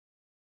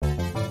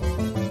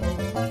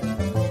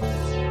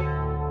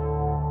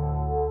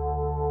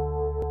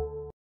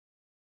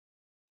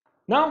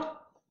Now,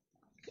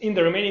 in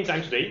the remaining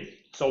time today,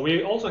 so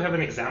we also have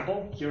an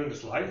example here in the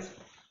slides.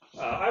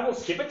 I will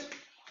skip it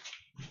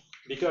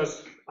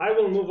because I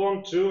will move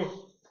on to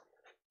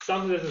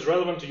something that is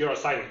relevant to your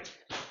assignment.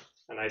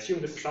 And I assume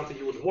this is something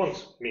you would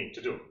want me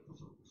to do.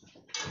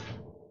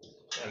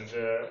 And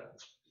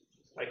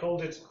I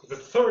called it the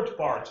third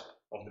part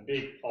of the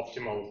big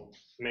optimal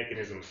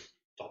mechanisms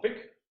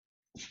topic.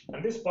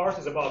 And this part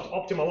is about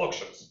optimal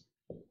auctions.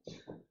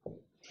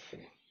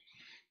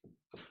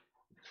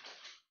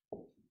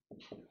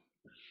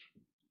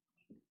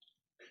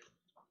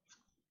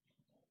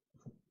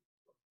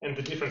 And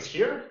the difference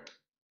here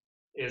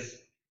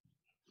is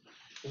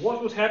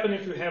what would happen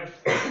if you have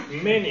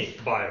many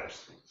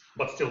buyers,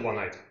 but still one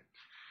item.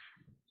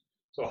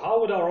 So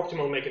how would our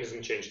optimal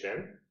mechanism change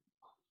then?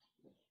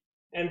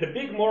 And the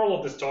big moral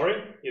of the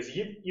story is,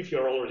 if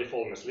you're already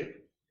fallen asleep,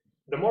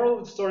 the moral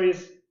of the story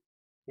is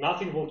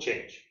nothing will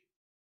change.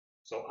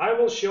 So I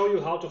will show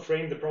you how to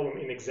frame the problem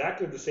in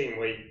exactly the same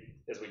way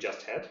as we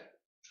just had.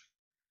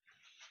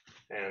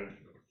 And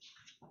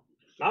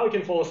now we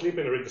can fall asleep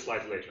and read the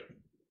slides later.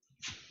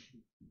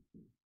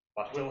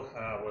 But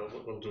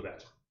we'll do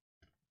that.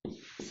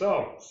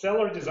 So,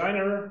 seller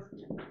designer,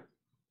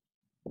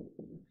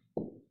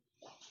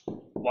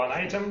 one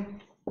item,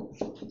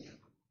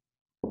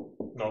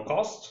 no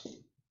cost.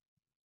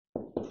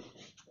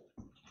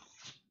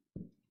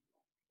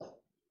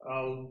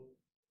 So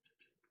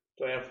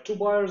I have two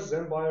buyers,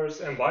 then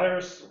buyers, and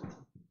buyers.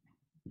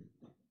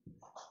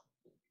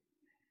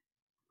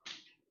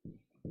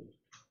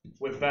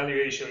 With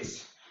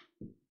valuations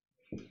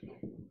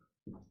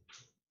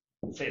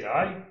theta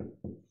I,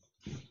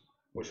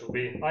 which will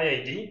be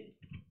IAD,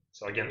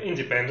 so again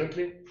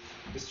independently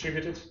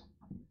distributed,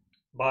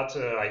 but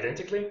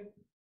identically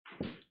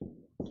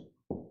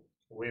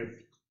with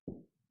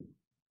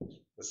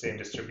the same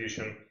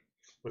distribution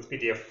with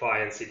PDF phi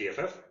and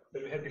CDFF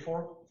that we had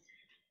before,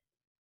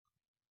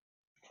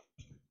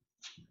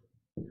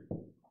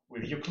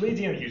 with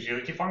Euclidean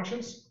utility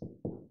functions,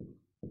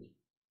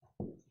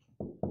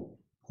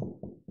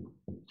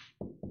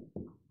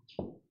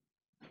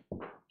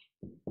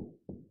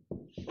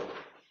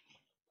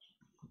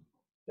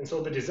 and so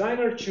the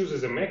designer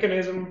chooses a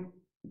mechanism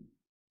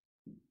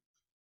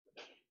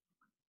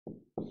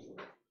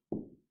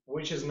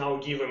which is now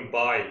given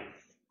by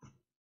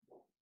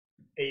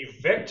a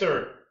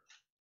vector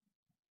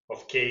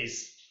of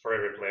k's for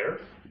every player,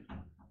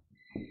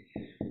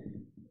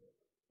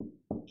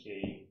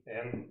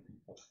 kn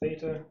of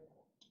theta,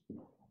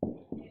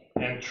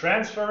 and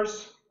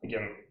transfers,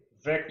 again,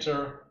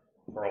 vector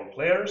for all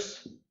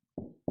players,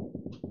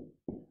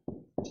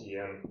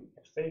 tn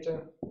of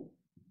theta,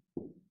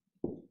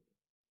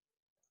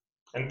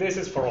 and this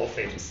is for all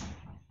thetas.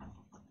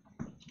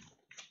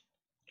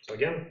 So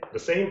again, the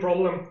same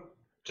problem,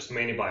 just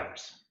many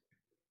buyers.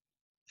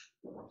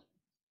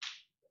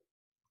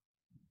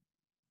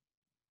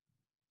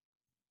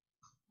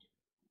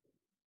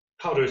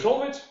 How do we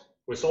solve it?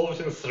 We solve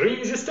it in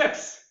 3 easy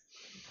steps.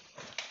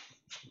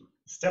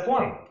 Step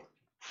 1.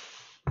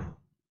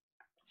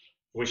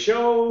 We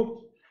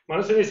show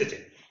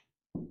monotonicity.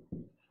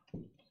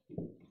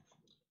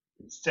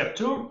 Step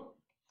 2.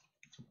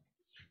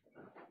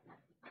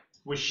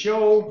 We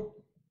show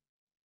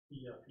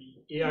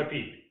ERP.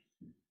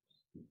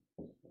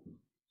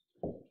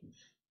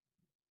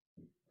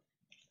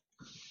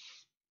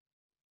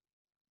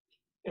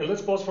 And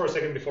let's pause for a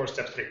second before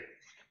step 3.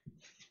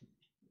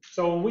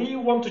 So we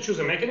want to choose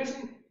a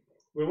mechanism.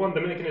 We want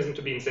the mechanism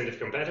to be incentive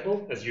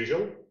compatible, as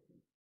usual.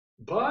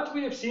 But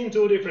we have seen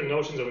 2 different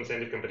notions of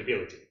incentive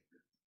compatibility.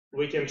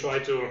 We can try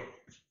to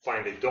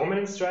find a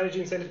dominant strategy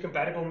incentive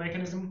compatible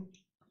mechanism,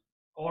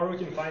 or we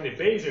can find a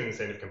Bayesian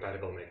incentive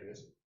compatible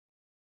mechanism.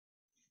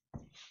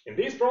 In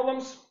these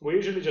problems, we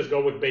usually just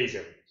go with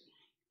Bayesian.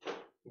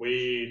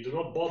 We do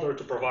not bother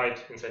to provide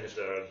incentives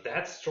that are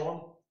that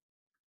strong,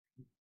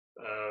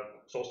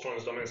 so strong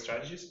as dominant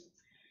strategies.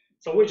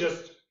 So we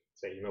just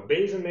say,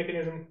 Bayesian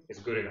mechanism is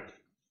good enough.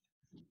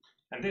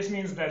 And this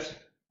means that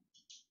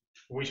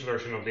which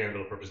version of the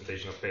envelope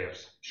representation of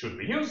pairs should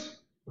we use?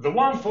 The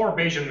one for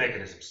Bayesian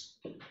mechanisms.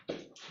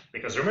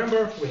 Because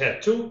remember, we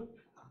had 2.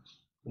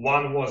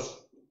 One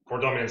was for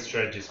dominant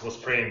strategies, was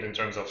framed in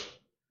terms of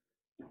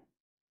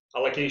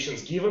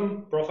allocations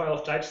given profile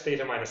of types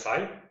theta minus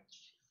I.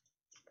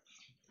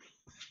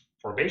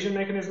 For Bayesian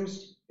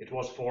mechanisms, it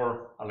was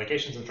for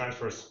allocations and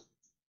transfers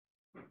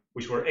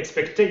which were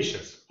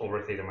expectations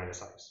over theta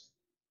minus i's.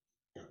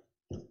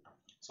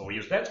 So we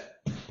use that.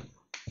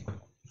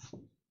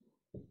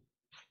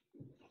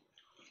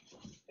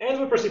 And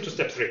we proceed to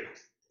step 3.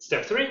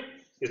 Step 3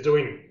 is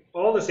doing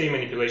all the same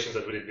manipulations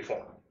that we did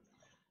before.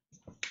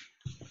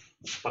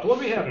 But what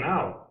we have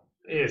now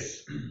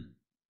is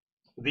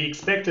the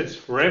expected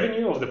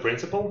revenue of the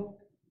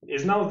principal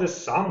is now the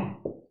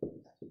sum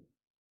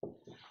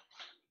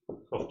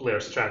of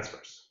players'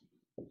 transfers.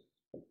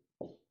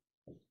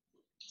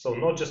 So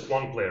not just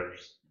one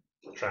player's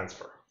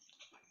transfer.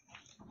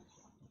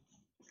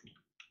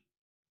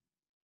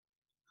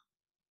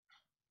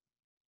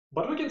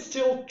 But we can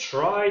still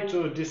try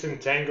to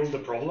disentangle the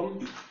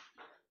problem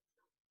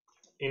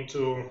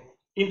into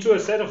a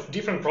set of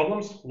different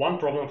problems, one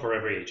problem for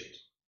every agent.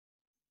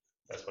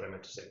 That's what I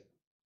meant to say.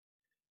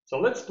 So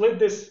let's split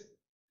this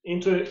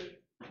into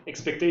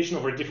expectation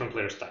over different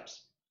players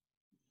types.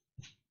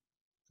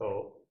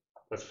 So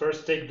let's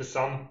first take the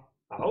sum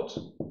out,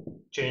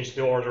 change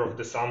the order of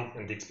the sum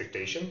and the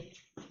expectation,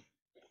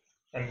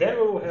 and then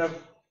we will have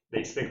the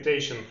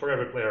expectation for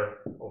every player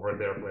over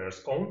their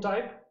player's own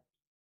type,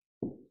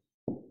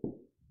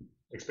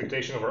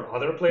 expectation over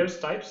other players'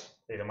 types,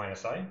 theta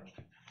minus I,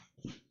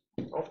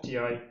 of Ti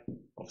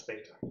of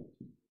theta.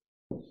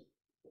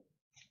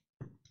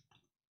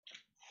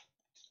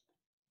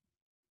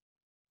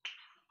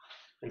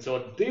 And so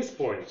at this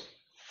point,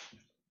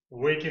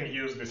 we can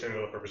use this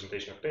envelope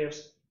representation of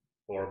pairs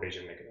for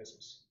Bayesian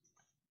mechanisms.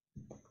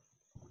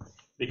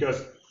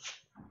 Because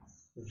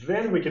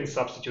then we can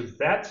substitute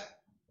that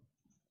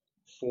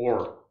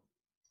for,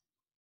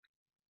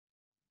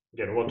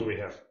 again, what do we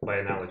have by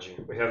analogy?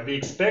 We have the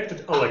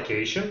expected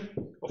allocation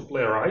of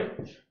player I,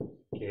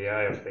 Ki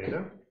of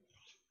theta,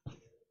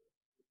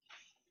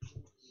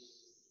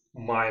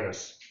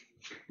 minus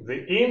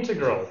the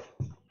integral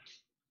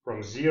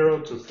from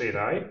 0 to theta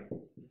I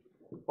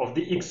of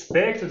the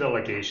expected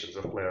allocations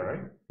of player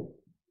I,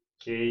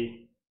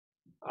 Ki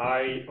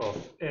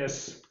of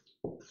S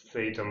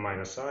theta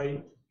minus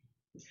I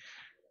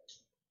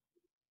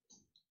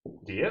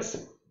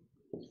ds,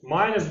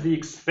 minus the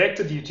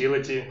expected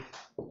utility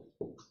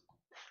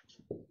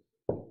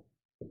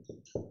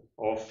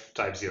of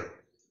type 0.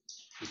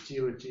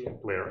 Utility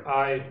player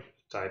I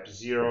type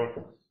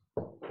 0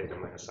 theta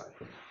minus I.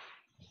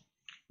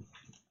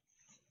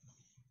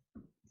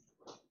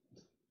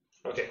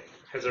 Okay,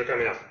 heads are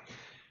coming up.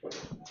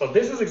 So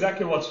this is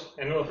exactly what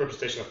envelope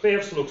representation of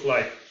pairs looks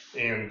like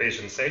in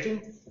Bayesian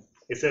setting.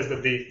 It says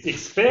that the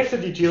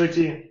expected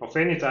utility of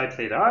any type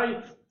theta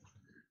I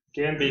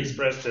can be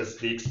expressed as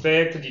the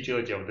expected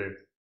utility of the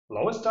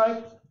lowest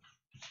type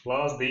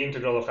plus the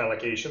integral of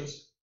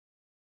allocations,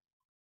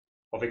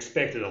 of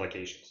expected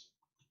allocations.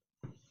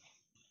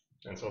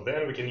 And so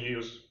then we can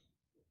use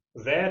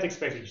that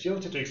expected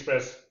utility to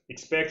express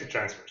expected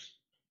transfers,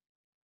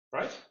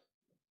 right?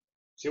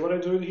 See what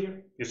I'm doing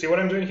here? You see what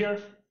I'm doing here?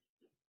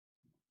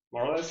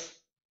 More or less?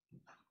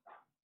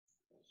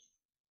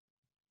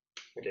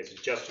 Okay, so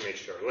just to make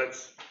sure,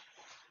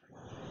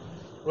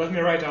 let me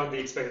write out the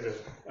expected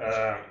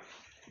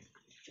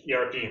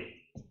ERP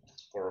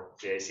for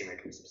the IC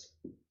mechanisms.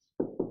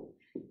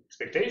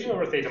 Expectation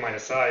over theta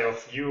minus I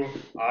of U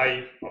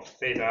I of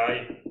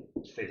theta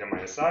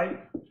minus I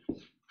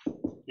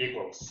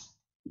equals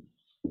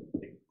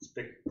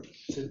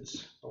expected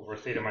over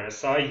theta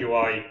minus I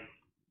UI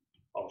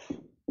of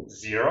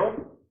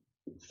 0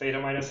 theta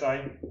minus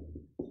I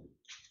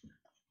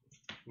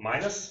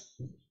minus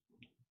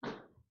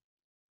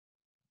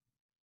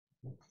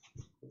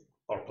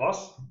or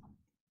plus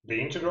the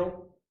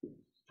integral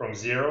from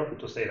 0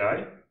 to theta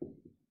I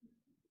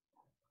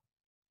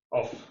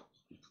of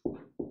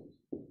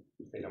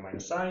theta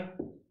minus I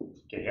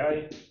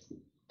Ki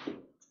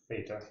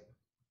theta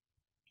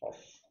of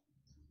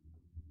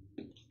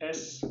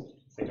S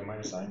theta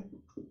minus I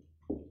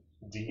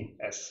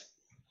ds.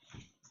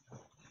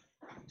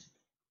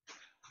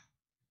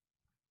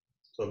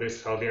 So this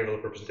is how the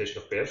envelope representation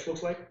of pairs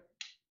looks like.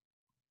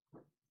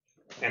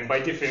 And by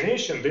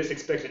definition, this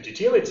expected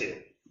utility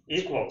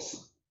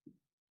equals,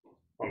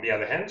 on the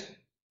other hand,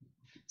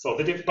 so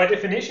by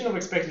definition of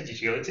expected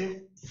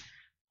utility,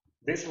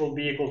 this will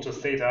be equal to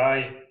theta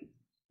I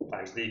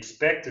times the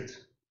expected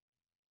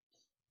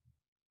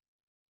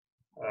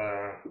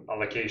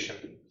allocation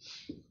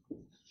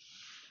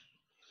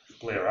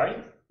player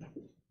I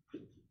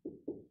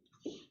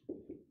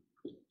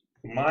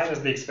minus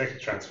the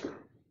expected transfer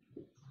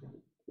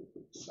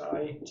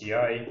psi Ti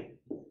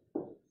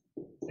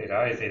theta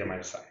I theta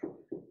minus I.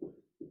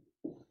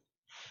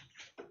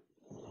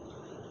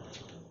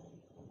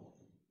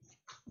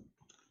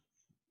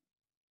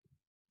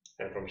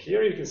 And from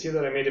here you can see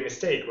that I made a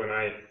mistake when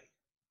I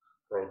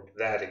wrote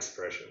that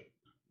expression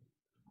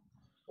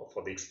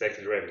for the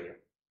expected revenue.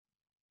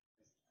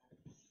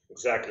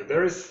 Exactly,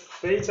 there is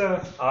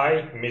theta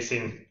I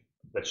missing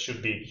that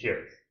should be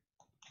here.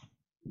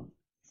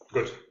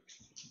 Good.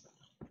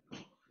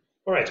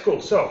 All right,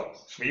 cool. So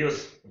we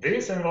use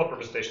this envelope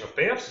representation of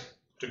pairs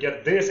to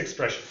get this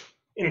expression.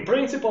 In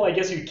principle, I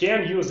guess you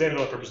can use the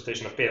envelope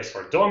representation of pairs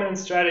for dominant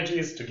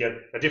strategies to get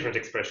a different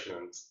expression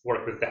and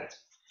work with that.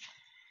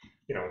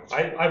 You know,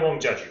 I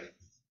won't judge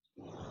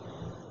you,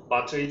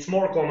 but it's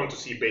more common to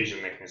see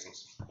Bayesian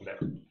mechanisms there.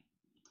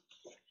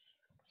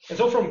 And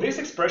so from this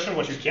expression,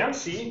 what you can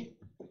see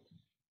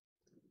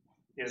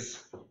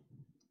is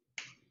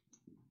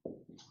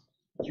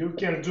you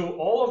can do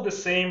all of the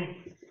same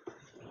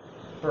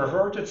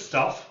perverted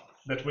stuff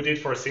that we did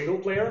for a single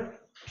player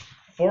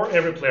for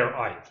every player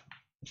I.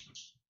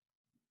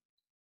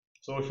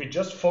 So if we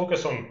just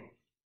focus on,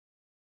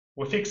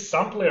 we fix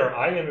some player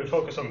I and we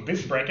focus on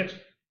this bracket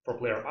for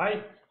player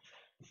I,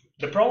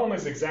 the problem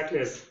is exactly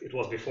as it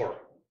was before.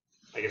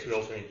 I guess we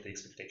also need the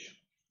expectation.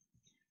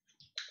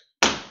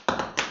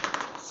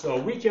 So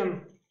we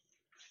can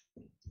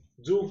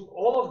do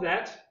all of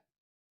that,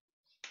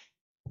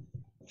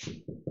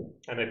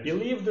 and I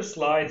believe the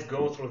slides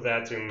go through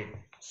that in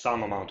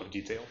some amount of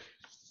detail.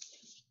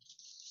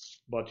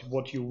 But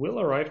what you will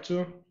arrive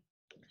to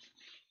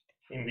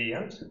in the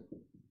end,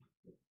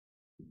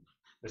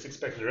 this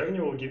expected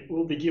revenue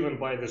will be given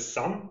by the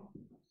sum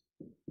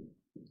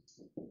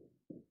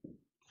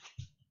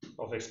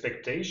of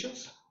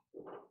expectations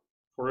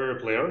for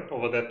every player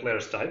over that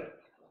player's type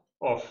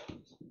of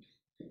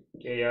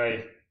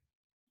ki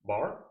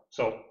bar.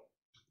 So,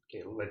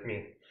 okay,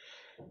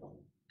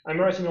 I'm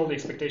writing all the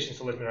expectations,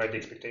 so let me write the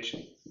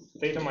expectation.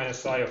 Theta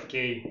minus I of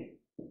k,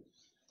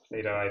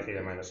 theta I,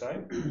 theta minus I,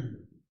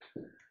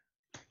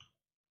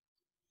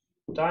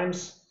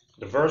 times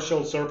the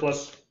virtual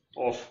surplus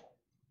of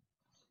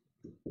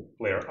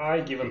player I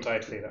given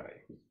type theta I.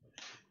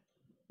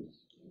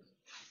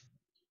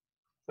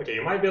 Okay,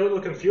 you might be a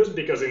little confused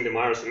because in the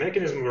Myers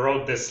mechanism we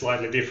wrote this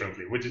slightly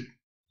differently.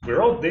 We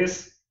wrote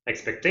this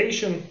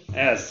expectation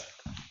as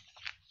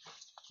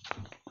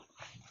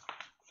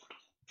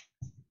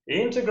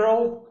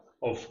integral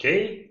of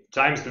k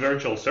times the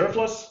virtual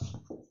surplus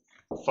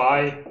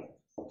phi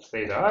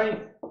theta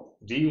I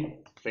d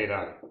theta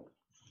I.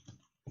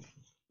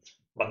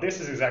 But this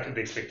is exactly the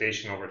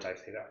expectation over type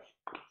theta I.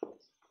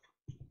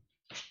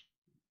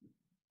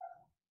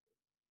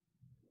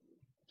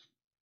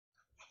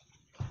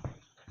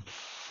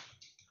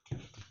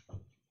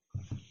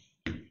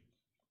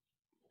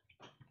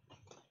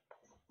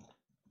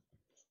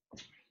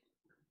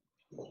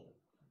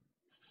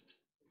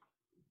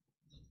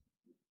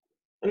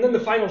 And then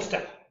the final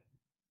step.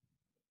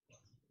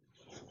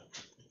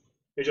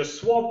 You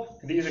just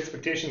swap these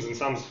expectations and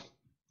sums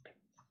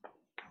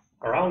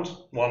around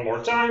one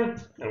more time,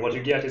 and what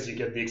you get is you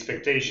get the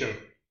expectation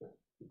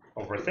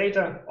over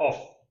theta of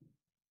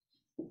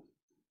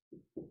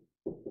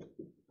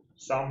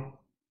sum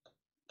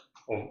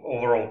of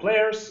overall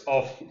players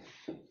of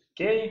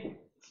k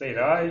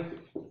theta I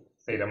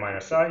theta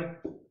minus I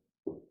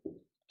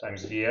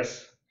times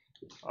ds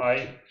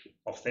I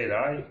of theta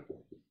I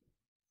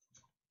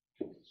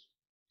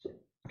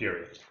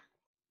period.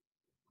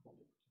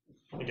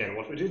 Again,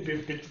 what we did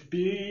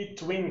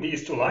between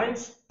these two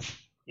lines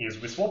is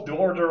we swapped the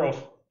order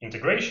of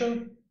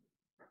integration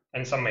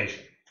and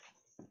summation.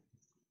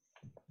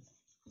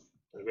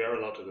 And we are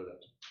allowed to do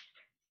that.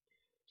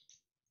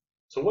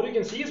 So what you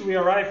can see is we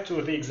arrived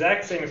to the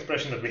exact same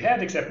expression that we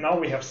had, except now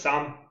we have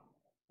sum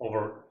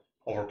over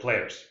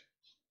players.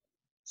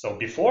 So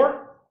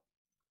before,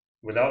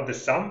 without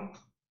this sum,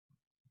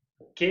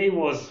 k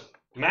was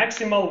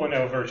maximal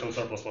whenever virtual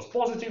surplus was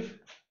positive,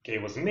 k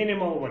was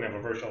minimal whenever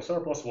virtual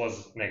surplus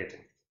was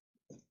negative.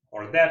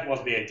 Or that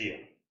was the idea,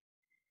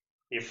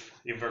 if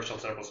virtual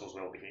surplus was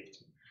well behaved.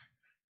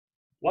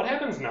 What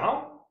happens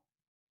now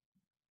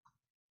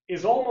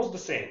is almost the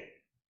same.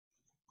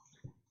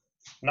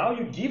 Now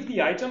you give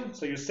the item,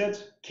 so you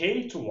set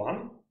k to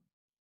 1,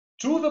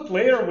 to the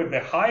player with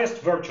the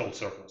highest virtual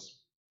surplus.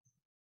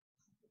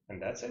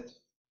 And that's it.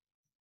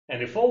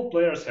 And if all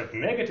players have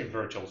negative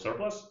virtual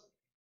surplus,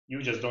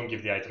 you just don't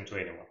give the item to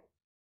anyone.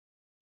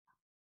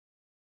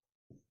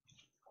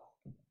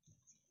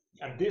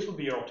 And this would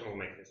be your optimal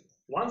mechanism.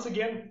 Once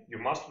again, you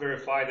must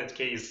verify that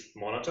k is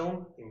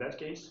monotone in that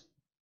case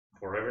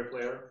for every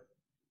player.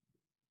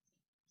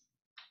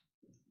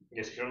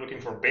 Yes, if you're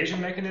looking for Bayesian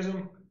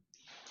mechanism,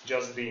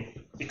 just the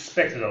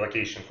expected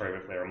allocation for every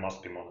player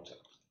must be monotone.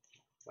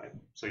 Right?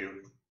 So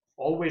you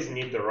always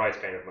need the right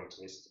kind of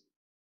monotonicity.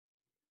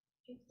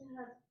 If you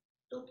have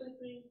two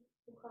people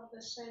who have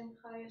the same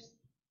highest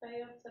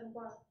payoff, then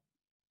what?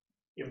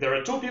 If there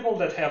are two people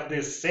that have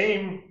this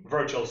same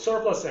virtual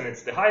surplus and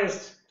it's the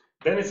highest,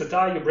 then it's a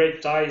tie. You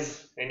break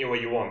ties any way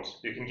you want.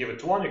 You can give it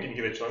to one, you can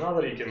give it to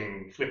another, you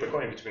can flip a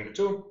coin between the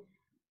two.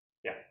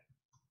 Yeah,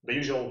 the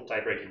usual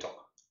tie breaking talk.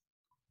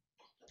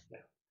 Yeah.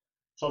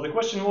 So the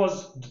question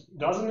was,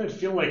 doesn't it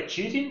feel like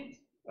cheating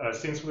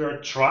since we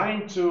are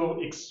trying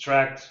to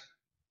extract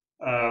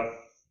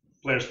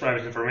players'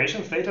 private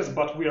information, thetas,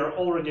 but we are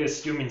already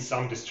assuming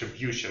some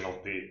distribution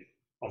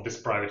of this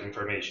private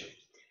information?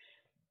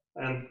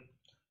 And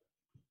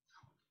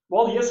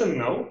well, yes and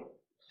no.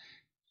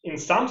 In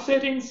some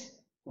settings,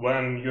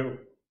 when you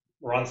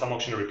run some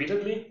auction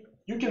repeatedly,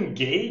 you can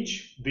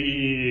gauge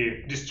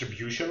the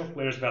distribution of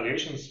players'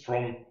 valuations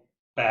from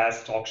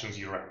past auctions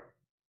you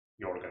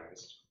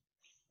organized.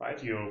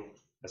 Right? You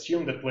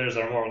assume that players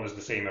are more or less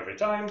the same every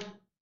time,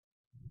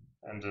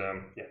 and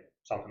yeah,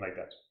 something like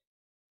that.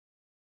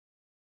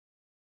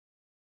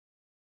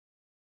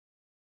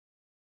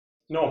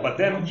 No, but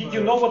then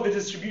you know what the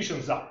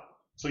distributions are.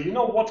 So you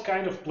know what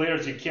kind of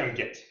players you can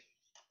get.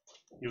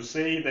 You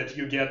say that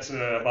you get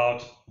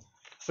about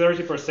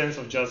 30%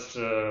 of just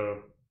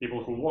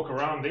people who walk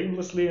around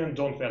aimlessly and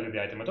don't value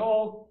the item at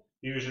all.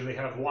 You usually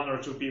have one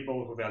or two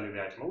people who value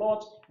the item a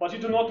lot, but you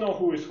do not know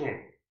who is whom.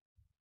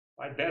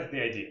 Right? That's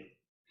the idea.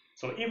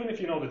 So even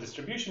if you know the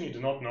distribution, you do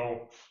not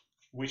know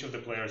which of the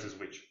players is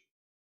which.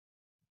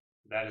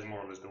 That is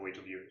more or less the way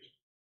to view it.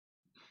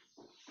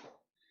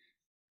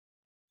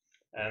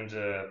 And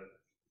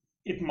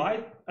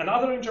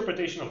another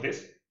interpretation of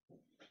this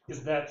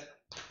is that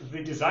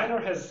the designer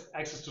has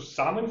access to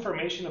some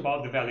information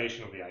about the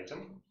valuation of the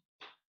item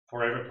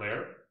for every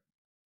player,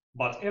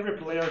 but every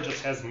player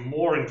just has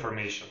more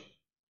information.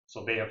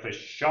 So they have a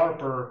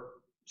sharper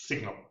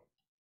signal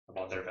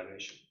about their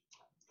valuation.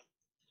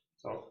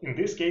 So in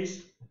this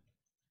case,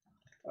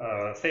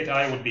 theta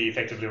I would be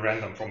effectively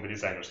random from the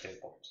designer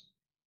standpoint,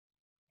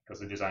 because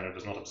the designer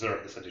does not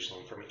observe this additional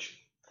information.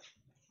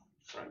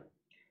 Right?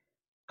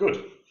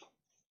 Good.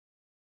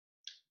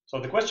 So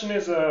the question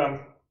is,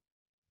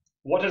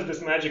 what is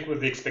this magic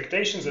with the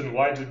expectations and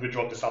why did we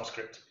drop the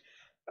subscript?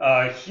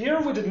 Here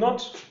we did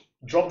not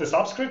drop the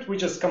subscript, we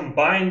just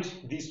combined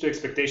these two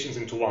expectations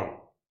into one,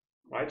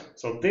 right?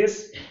 So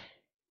this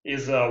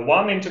is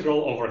 1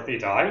 integral over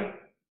theta I.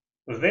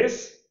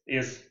 This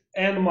is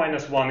n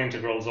minus 1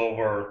 integrals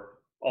over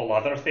all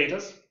other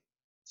thetas.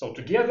 So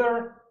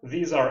together,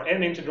 these are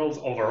n integrals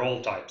over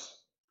all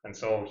types. And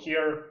so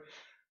here,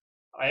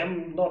 I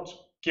am not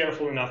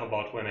careful enough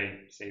about when I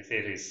say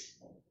theta is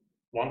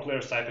one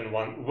player's type and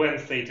when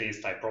theta is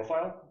type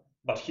profile.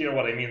 But here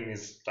what I mean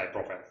is type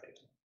profile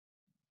theta.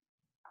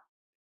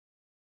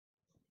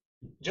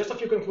 Just a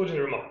few concluding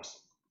remarks.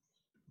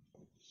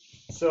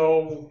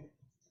 So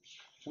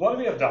what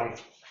we have done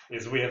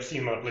is we have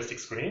seen monoplistic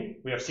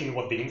screening. We have seen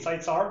what the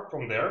insights are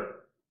from there.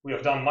 We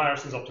have done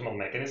Meyerson's optimal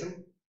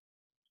mechanism.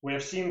 We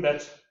have seen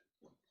that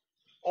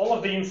all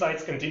of the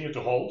insights continue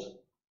to hold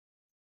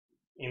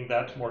in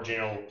that more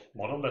general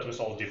model that we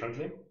solve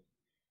differently.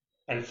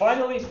 And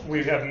finally,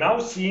 we have now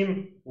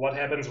seen what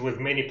happens with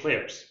many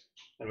players.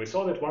 And we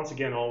saw that once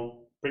again,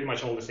 pretty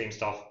much all the same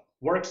stuff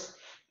works,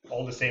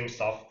 all the same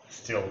stuff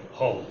still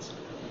holds.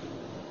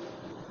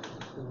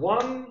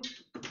 One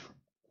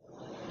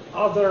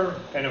other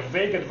kind of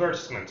vague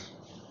advertisement,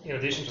 in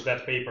addition to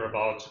that paper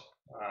about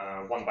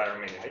one buyer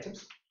many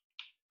items.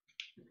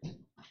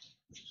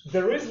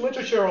 There is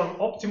literature on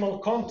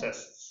optimal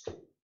contests.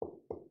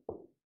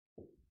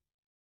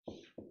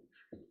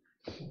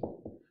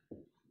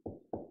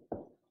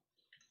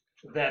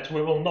 That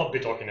we will not be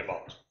talking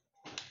about.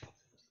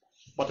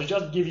 But to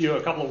just give you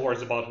a couple of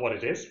words about what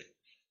it is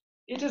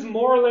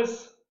more or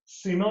less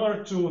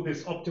similar to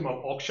this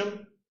optimal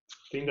auction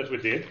thing that we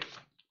did.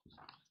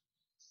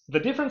 The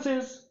difference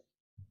is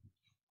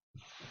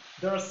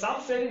there are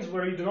some settings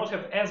where you do not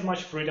have as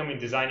much freedom in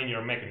designing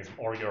your mechanism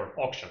or your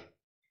auction.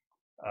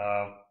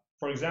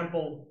 For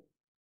example,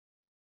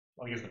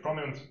 I'll use the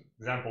prominent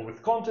example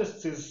with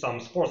contests is some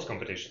sports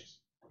competitions,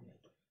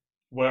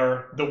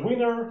 where the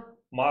winner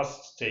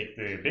must take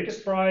the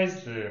biggest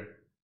prize, the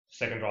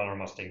second runner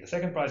must take the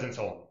second prize, and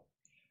so on.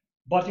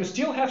 But you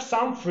still have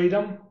some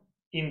freedom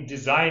in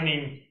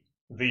designing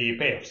the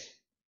payoffs.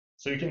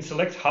 So you can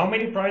select how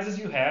many prizes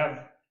you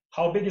have,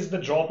 how big is the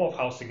drop-off,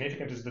 how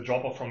significant is the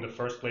drop-off from the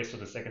first place to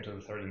the second to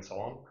the third, and so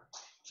on.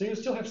 So you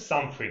still have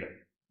some freedom.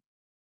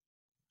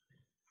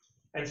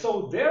 And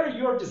so there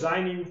you're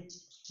designing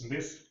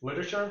this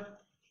literature.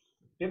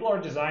 People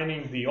are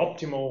designing the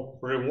optimal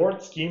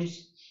reward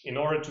schemes in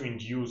order to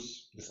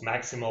induce this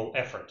maximal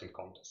effort in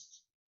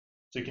contests.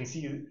 So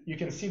you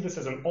can see this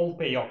as an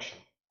all-pay auction,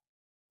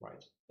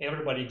 right?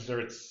 Everybody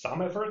exerts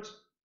some effort.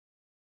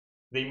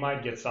 They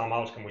might get some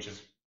outcome which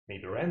is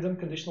maybe random,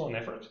 conditional on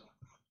effort,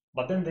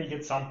 but then they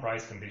get some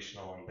price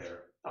conditional on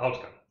their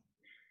outcome.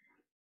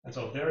 And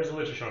so there is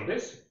literature on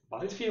this,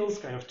 but it feels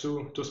kind of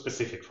too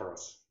specific for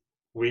us.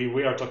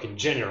 We are talking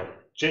general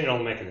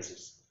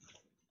mechanisms.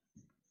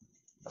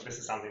 But this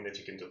is something that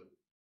you can do.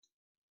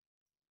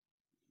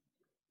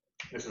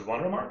 This is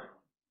one remark.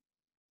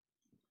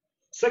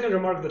 Second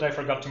remark that I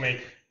forgot to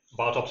make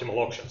about optimal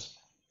auctions.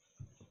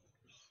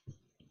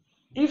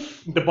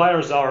 If the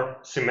buyers are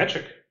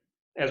symmetric,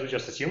 as we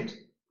just assumed,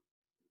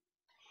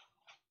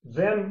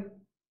 then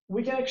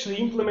we can actually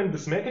implement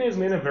this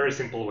mechanism in a very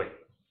simple way.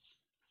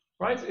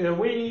 Right?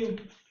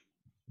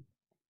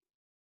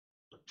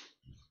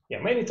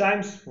 Many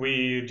times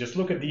we just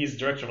look at these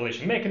direct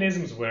relation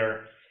mechanisms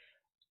where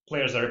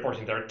players are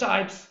reporting their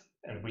types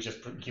and we just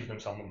give them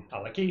some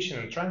allocation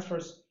and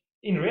transfers.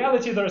 In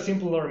reality, there are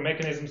simpler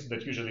mechanisms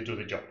that usually do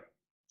the job.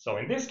 So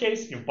in this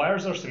case, if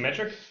buyers are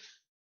symmetric,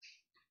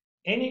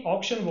 any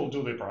auction will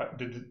do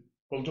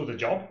the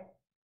job.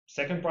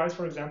 Second price,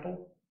 for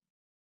example,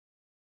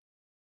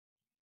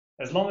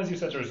 as long as you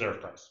set a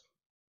reserve price.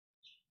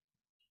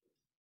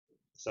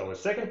 So a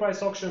second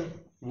price auction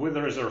with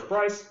a reserve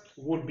price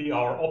would be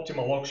our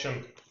optimal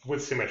auction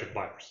with symmetric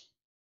buyers.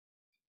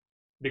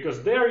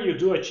 Because there you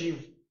do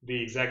achieve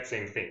the exact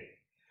same thing.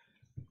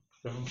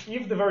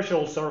 If the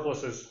virtual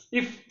surpluses,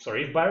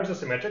 if buyers are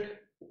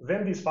symmetric,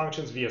 then these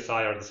functions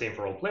VSI are the same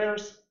for all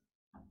players.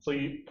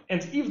 And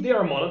if they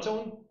are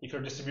monotone, if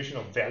your distribution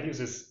of values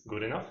is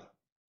good enough,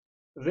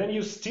 then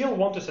you still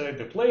want to select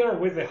the player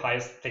with the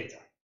highest theta.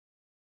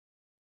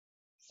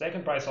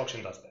 Second price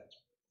auction does that.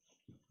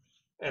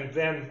 And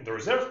then the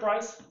reserve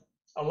price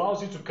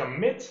allows you to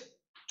commit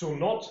to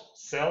not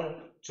sell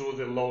to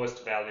the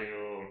lowest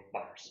value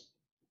buyers.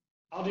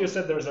 How do you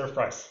set the reserve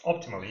price?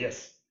 Optimally,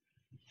 yes.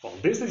 Well,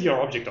 this is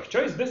your object of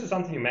choice. This is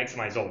something you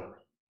maximize over.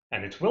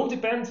 And it will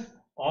depend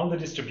on the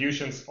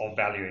distributions of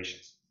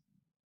valuations.